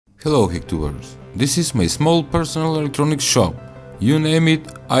Hello Hacktubers, this is my small personal electronics shop. You name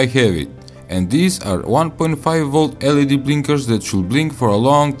it, I have it. And these are 1.5 volt LED blinkers that should blink for a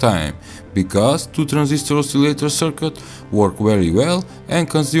long time, because 2 transistor oscillator circuit work very well and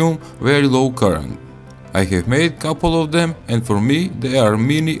consume very low current. I have made couple of them, and for me they are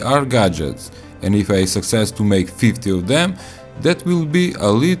mini art gadgets, and if I success to make 50 of them, that will be a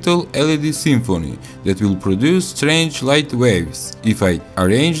little LED symphony that will produce strange light waves if I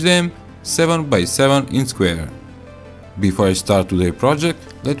arrange them 7 by 7 in square. Before I start today's project,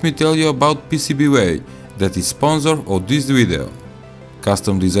 let me tell you about PCBWay, that is sponsor of this video.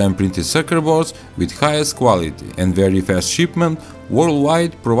 Custom design printed circuit boards with highest quality and very fast shipment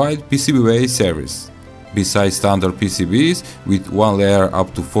worldwide provide PCBWay service. Besides standard PCBs with 1 layer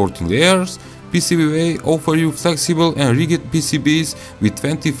up to 14 layers, PCBWay offer you flexible and rigid PCBs with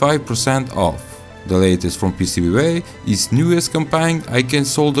 25% off. The latest from PCBWay is newest campaign I Can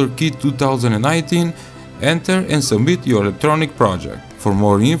Solder Kit 2019. Enter and submit your electronic project. For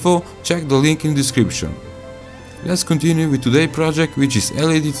more info, check the link in description. Let's continue with today's project, which is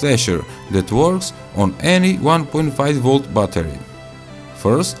LED flasher that works on any 1.5 volt battery.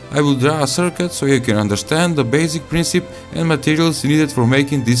 First, I will draw a circuit so you can understand the basic principle and materials needed for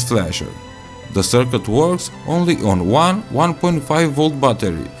making this flasher. The circuit works only on one 1.5 volt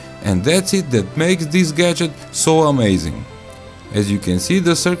battery, and that's it that makes this gadget so amazing. As you can see,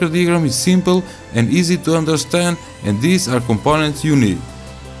 the circuit diagram is simple and easy to understand, and these are components you need.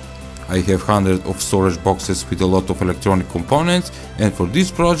 I have hundreds of storage boxes with a lot of electronic components, and for this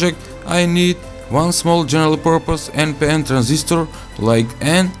project I need one small general purpose NPN transistor like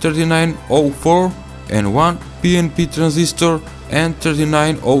N3904 and one PNP transistor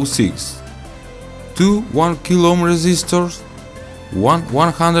N3906. 2 1 kilo ohm resistors, one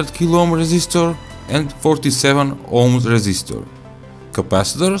 100 kilo ohm resistor and 47 ohms resistor.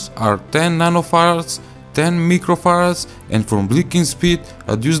 Capacitors are 10 nanofarads, 10 microfarads, and for blinking speed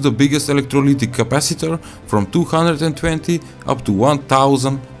I'd use the biggest electrolytic capacitor from 220 up to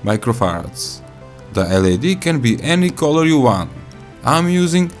 1000 microfarads. The LED can be any color you want. I'm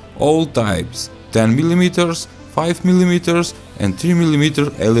using all types, 10mm, 5mm and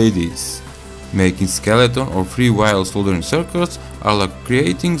 3mm LEDs. Making skeleton or free wire soldering circuits are like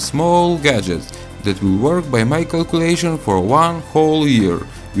creating small gadgets that will work by my calculation for one whole year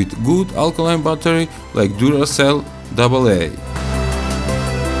with good alkaline battery like Duracell AA.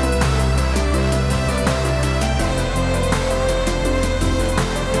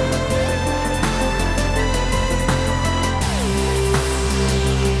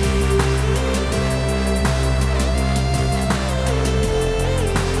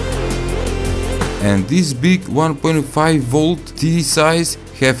 And this big 1.5 volt T size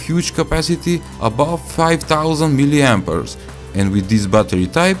have huge capacity above 5000 mAh, and with this battery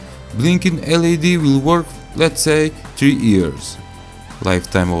type, blinking LED will work, let's say, 3 years.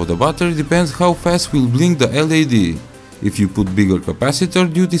 Lifetime of the battery depends how fast will blink the LED. If you put bigger capacitor,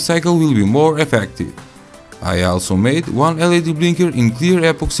 duty cycle will be more effective. I also made one LED blinker in clear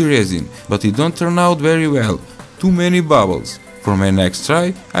epoxy resin, but it don't turn out very well, too many bubbles. For my next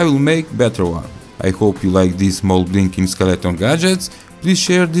try, I will make better one. I hope you like these small blinking skeleton gadgets. Please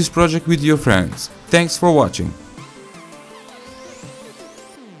share this project with your friends. Thanks for watching.